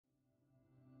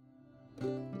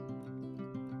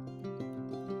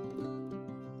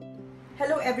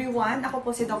Hello everyone! Ako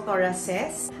po si Dr.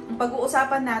 Ces. Ang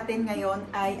pag-uusapan natin ngayon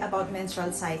ay about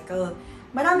menstrual cycle.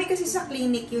 Marami kasi sa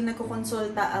clinic yung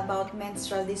nagkukonsulta about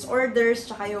menstrual disorders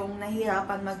tsaka yung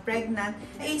nahihirapan mag-pregnant.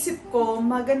 Naisip ko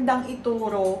magandang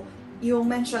ituro yung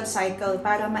menstrual cycle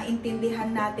para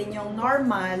maintindihan natin yung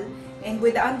normal, and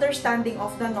with the understanding of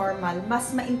the normal,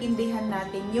 mas maintindihan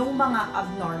natin yung mga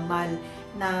abnormal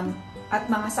at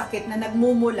mga sakit na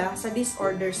nagmumula sa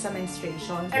disorders sa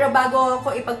menstruation. Pero bago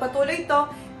ako ipagpatuloy ito,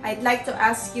 I'd like to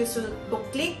ask you to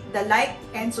click the like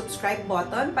and subscribe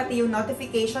button, pati yung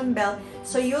notification bell,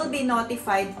 so you'll be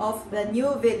notified of the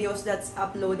new videos that's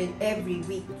uploaded every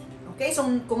week. Okay, so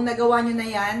kung nagawa nyo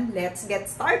na yan, let's get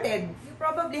started. You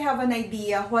probably have an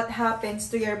idea what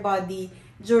happens to your body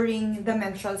during the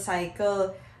menstrual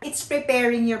cycle. It's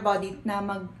preparing your body na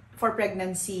for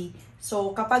pregnancy.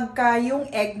 So, kapag yung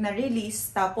egg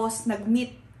na-release, tapos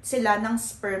nag-meet sila ng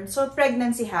sperm, so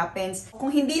pregnancy happens.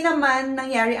 Kung hindi naman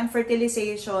nangyari ang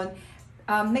fertilization,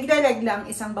 naglalag lang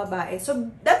isang babae. So,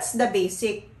 that's the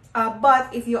basic. But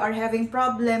if you are having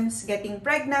problems getting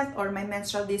pregnant or may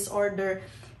menstrual disorder,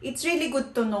 it's really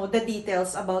good to know the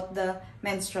details about the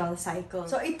menstrual cycle.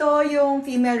 So, ito yung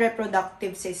female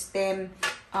reproductive system.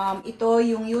 Ito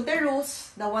yung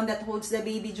uterus, the one that holds the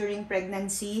baby during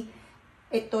pregnancy.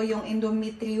 Ito yung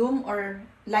endometrium or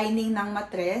lining ng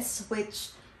matres,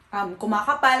 which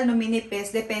kumakapal,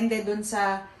 numinipis, depende dun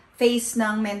sa phase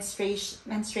ng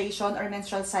menstruation or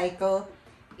menstrual cycle.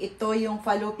 Ito yung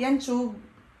fallopian tube.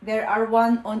 There are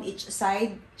one on each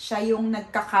side. Siya yung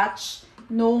nagka-catch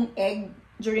nung egg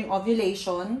during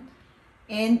ovulation.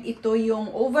 And ito yung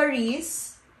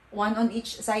ovaries, one on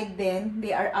each side din.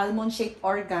 They are almond-shaped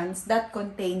organs that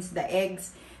contains the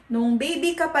eggs. Nung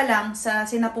baby ka pa lang sa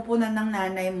sinapupunan ng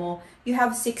nanay mo, you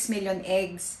have 6 million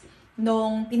eggs.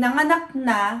 Nung pinanganak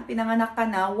ka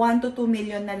na, 1 to 2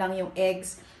 million na lang yung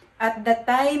eggs. At the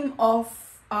time of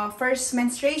first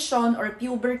menstruation or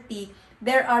puberty,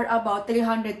 there are about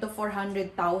 300 to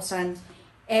 400,000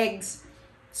 eggs.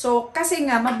 So, kasi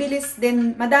nga,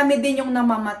 madami din yung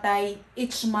namamatay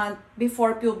each month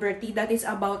before puberty. That is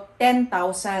about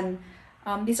 10,000.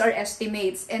 These are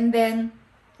estimates. And then,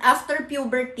 after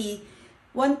puberty,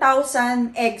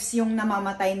 1,000 eggs yung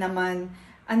namamatay naman.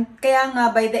 And kaya nga,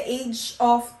 by the age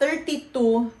of 32,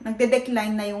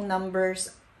 nagde-decline na yung numbers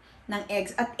ng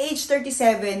eggs. At age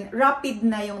 37, rapid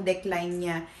na yung decline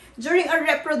niya. During our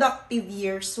reproductive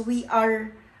years, we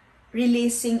are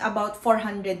releasing about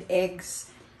 400 eggs.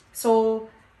 So,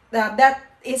 that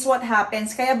is what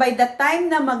happens. Kaya by the time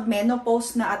na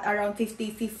mag-menopause na at around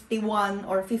 50, 51,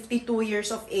 or 52 years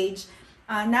of age,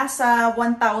 nasa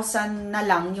 1,000 na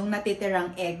lang yung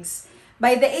natitirang eggs.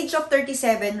 By the age of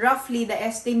 37, roughly the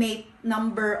estimate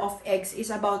number of eggs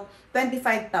is about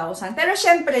 25,000. Pero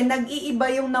syempre,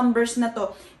 nag-iiba yung numbers na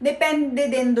to. Depende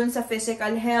din dun sa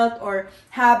physical health or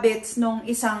habits nung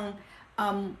isang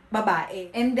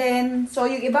babae. And then, so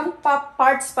yung ibang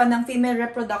parts pa ng female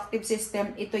reproductive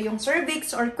system, ito yung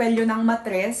cervix or kwelyo ng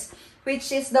matres, which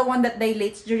is the one that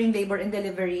dilates during labor and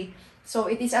delivery. So,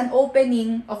 it is an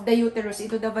opening of the uterus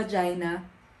into the vagina.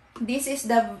 This is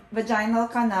the vaginal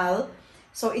canal.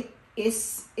 So, it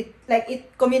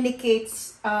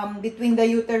communicates between the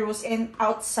uterus and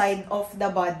outside of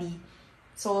the body.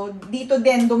 So, dito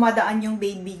din dumadaan yung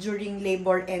baby during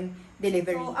labor and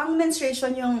delivery. So, ang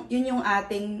menstruation, yun yung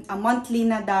ating monthly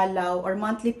na dalaw or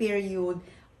monthly period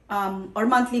or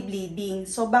monthly bleeding.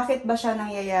 So, bakit ba siya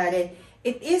nangyayari?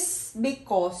 It is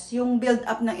because yung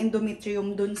build-up ng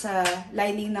endometrium dun sa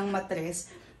lining ng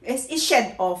matres is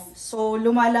shed off. So,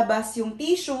 lumalabas yung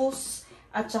tissues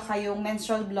at saka yung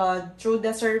menstrual blood through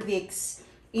the cervix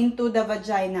into the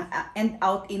vagina and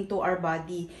out into our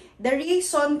body. The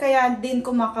reason kaya din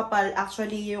kumakapal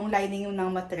actually yung lining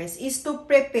ng matres is to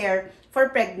prepare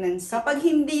for pregnancy. Kapag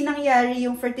hindi nangyari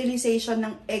yung fertilization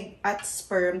ng egg at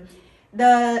sperm,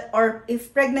 or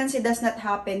if pregnancy does not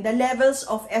happen, the levels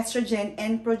of estrogen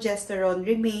and progesterone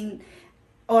remain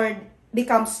or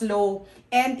becomes low.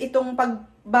 And itong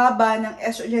pagbaba ng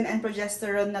estrogen and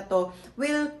progesterone na to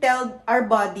will tell our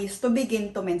bodies to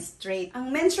begin to menstruate.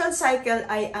 Ang menstrual cycle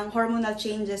ay ang hormonal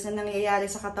changes na nangyayari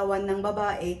sa katawan ng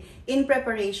babae in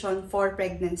preparation for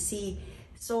pregnancy.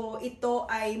 So,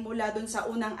 ito ay mula dun sa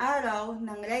unang araw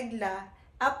ng regla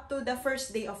up to the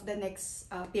first day of the next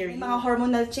period. Mga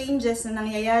hormonal changes na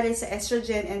nangyayari sa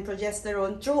estrogen and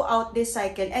progesterone throughout this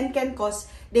cycle and can cause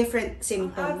different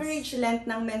symptoms. Ang average length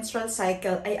ng menstrual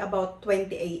cycle ay about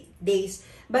 28 days.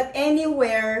 But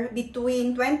anywhere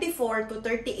between 24 to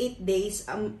 38 days,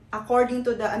 according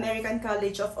to the American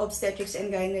College of Obstetrics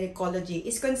and Gynecology,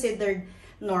 is considered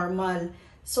normal.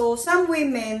 So, some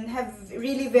women have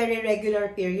really very regular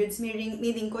periods,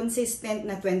 meaning consistent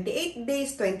na 28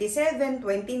 days, 27,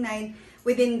 29,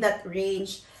 within that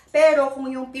range. Pero kung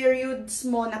yung periods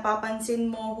mo, napapansin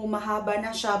mo, humahaba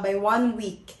na siya by 1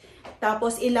 week,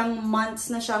 tapos ilang months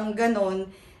na siyang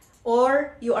ganon,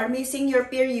 or you are missing your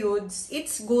periods,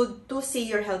 it's good to see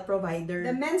your health provider.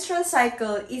 The menstrual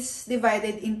cycle is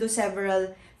divided into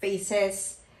several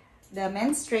phases. The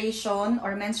menstruation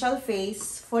or menstrual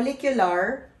phase,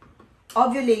 follicular,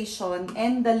 ovulation,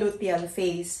 and the luteal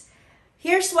phase.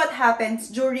 Here's what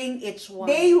happens during each one.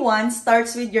 Day 1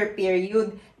 starts with your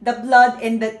period. The blood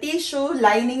and the tissue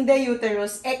lining the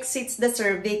uterus exits the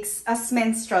cervix as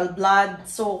menstrual blood.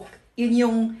 So, yun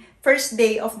yung first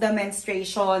day of the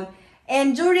menstruation.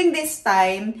 And during this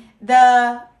time,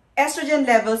 the estrogen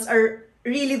levels are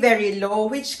really very low,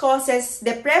 which causes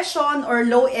depression or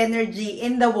low energy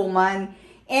in the woman.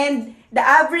 And the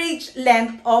average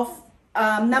length of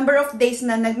number of days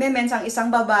na nagme-mens ang isang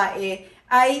babae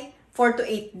ay 4 to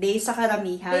 8 days sa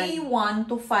karamihan. Day 1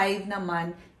 to 5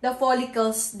 naman, the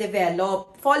follicles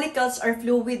develop. Follicles are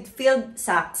fluid-filled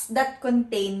sacs that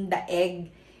contain the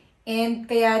egg. And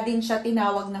kaya din siya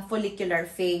tinawag na follicular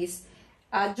phase.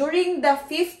 During the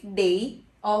 5th day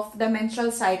of the menstrual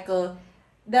cycle,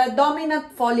 the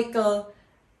dominant follicle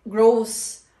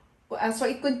grows. So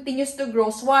it continues to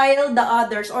grow while the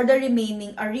others or the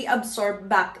remaining are reabsorbed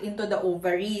back into the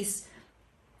ovaries.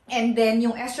 And then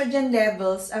yung estrogen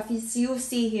levels, as you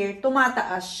see here,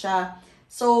 tumataas siya.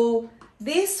 So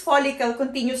this follicle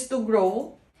continues to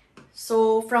grow.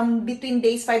 So from between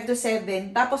days 5 to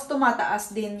 7, tapos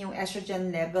tumataas din yung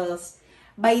estrogen levels.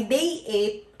 By day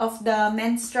 8 of the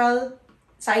menstrual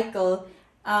cycle,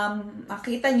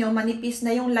 makita nyo, manipis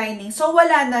na yung lining. So,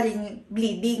 wala na rin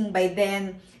bleeding by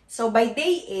then. So, by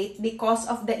day 8, because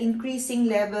of the increasing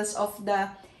levels of the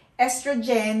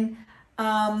estrogen,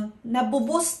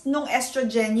 nabuboost nung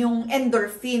estrogen yung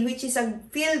endorphin, which is a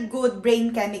feel-good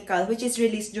brain chemical, which is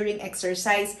released during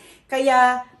exercise.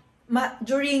 Kaya,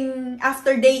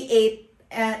 after day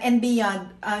 8 and beyond,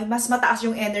 mas mataas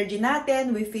yung energy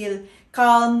natin, we feel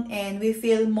calm, and we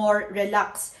feel more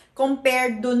relaxed.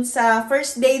 Compared dun sa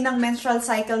first day ng menstrual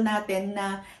cycle natin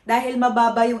na dahil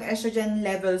mababa yung estrogen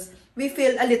levels, we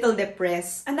feel a little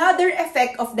depressed. Another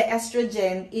effect of the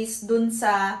estrogen is dun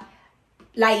sa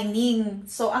lining.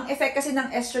 So, ang effect kasi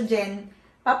ng estrogen,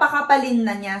 papakapalin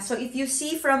na niya. So, if you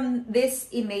see from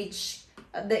this image,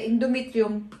 the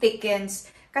endometrium thickens.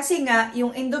 Kasi nga,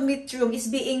 yung endometrium is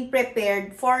being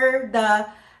prepared for the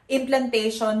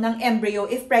implantation ng embryo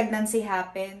if pregnancy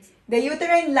happens. The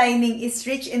uterine lining is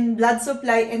rich in blood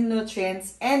supply and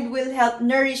nutrients and will help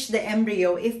nourish the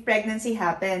embryo if pregnancy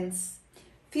happens.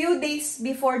 Few days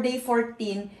before day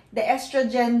 14, the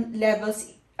estrogen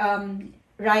levels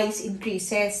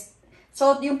increases.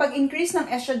 So, yung pag-increase ng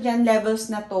estrogen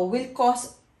levels na to will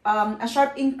cause a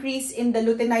sharp increase in the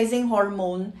luteinizing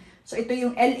hormone. So, ito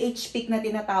yung LH peak na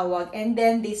tinatawag. And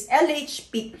then, this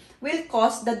LH peak will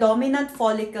cause the dominant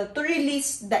follicle to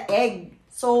release the egg.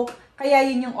 So, kaya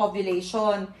yun yung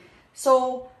ovulation.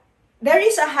 So, there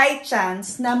is a high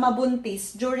chance na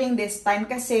mabuntis during this time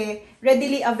kasi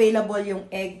readily available yung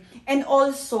egg. And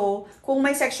also, kung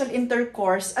may sexual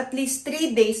intercourse, at least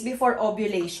 3 days before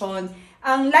ovulation.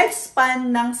 Ang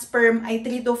lifespan ng sperm ay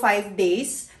 3 to 5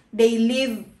 days.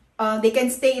 They can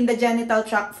stay in the genital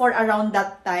tract for around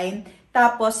that time.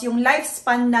 Tapos, yung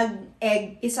lifespan ng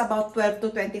egg is about 12 to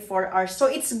 24 hours. So,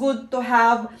 it's good to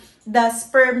have the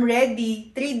sperm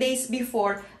ready 3 days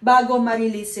before bago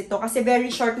ma-release ito. Kasi very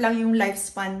short lang yung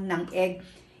lifespan ng egg.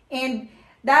 And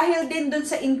dahil din dun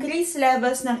sa increased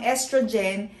levels ng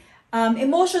estrogen,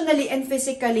 emotionally and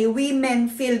physically,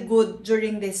 women feel good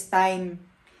during this time.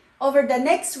 Over the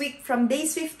next week, from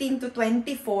days 15 to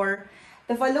 24,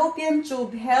 the fallopian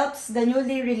tube helps the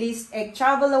newly released egg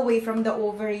travel away from the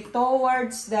ovary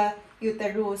towards the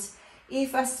uterus.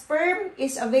 If a sperm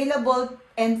is available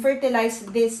and fertilize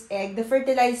this egg, the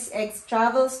fertilized egg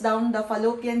travels down the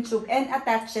fallopian tube and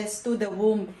attaches to the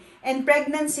womb. And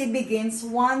pregnancy begins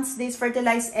once this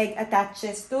fertilized egg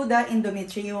attaches to the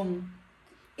endometrium.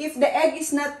 If the egg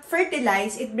is not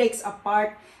fertilized, it breaks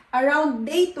apart. Around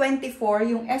day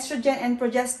 24, yung estrogen and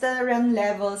progesterone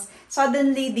levels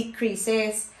suddenly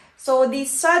decreases. So, this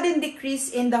sudden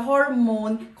decrease in the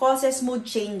hormone causes mood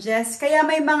changes. Kaya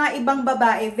may mga ibang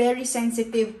babae very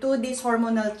sensitive to these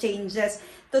hormonal changes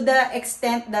to the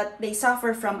extent that they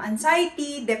suffer from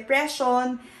anxiety,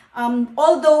 depression,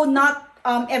 although not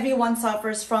everyone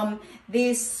suffers from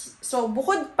this. So,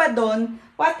 bukod pa doon,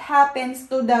 what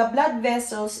happens to the blood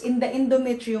vessels in the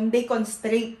endometrium, they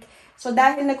constrict. So,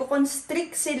 dahil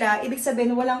nagko-constrict sila, ibig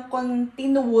sabihin walang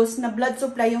continuous na blood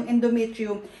supply yung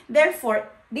endometrium. Therefore,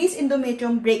 this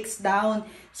endometrium breaks down.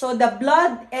 So, the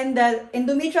blood and the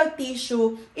endometrial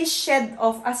tissue is shed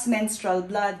off as menstrual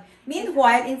blood.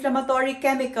 Meanwhile, inflammatory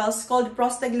chemicals called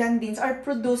prostaglandins are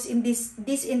produced in this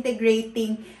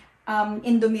disintegrating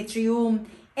endometrium.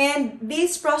 And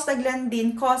this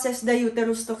prostaglandin causes the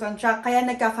uterus to contract, kaya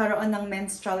nagkakaroon ng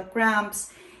menstrual cramps.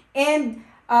 And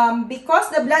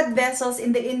because the blood vessels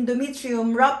in the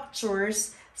endometrium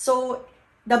ruptures, so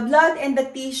the blood and the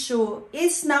tissue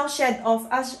is now shed off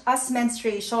as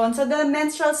menstruation. So the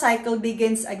menstrual cycle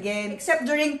begins again. Except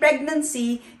during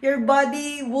pregnancy, your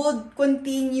body would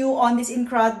continue on this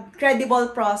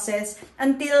incredible process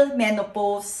until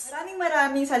menopause.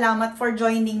 Maraming salamat for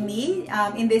joining me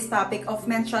in this topic of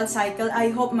menstrual cycle. I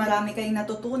hope marami kayong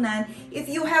natutunan. If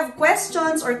you have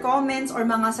questions or comments or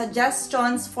mga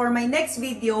suggestions for my next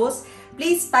videos,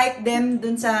 please type them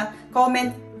dun sa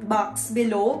comment box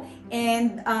below.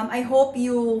 And I hope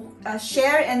you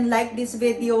share and like this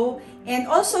video, and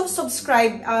also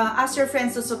subscribe, ask your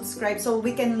friends to subscribe so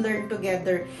we can learn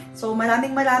together. So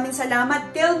maraming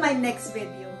salamat till my next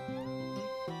video.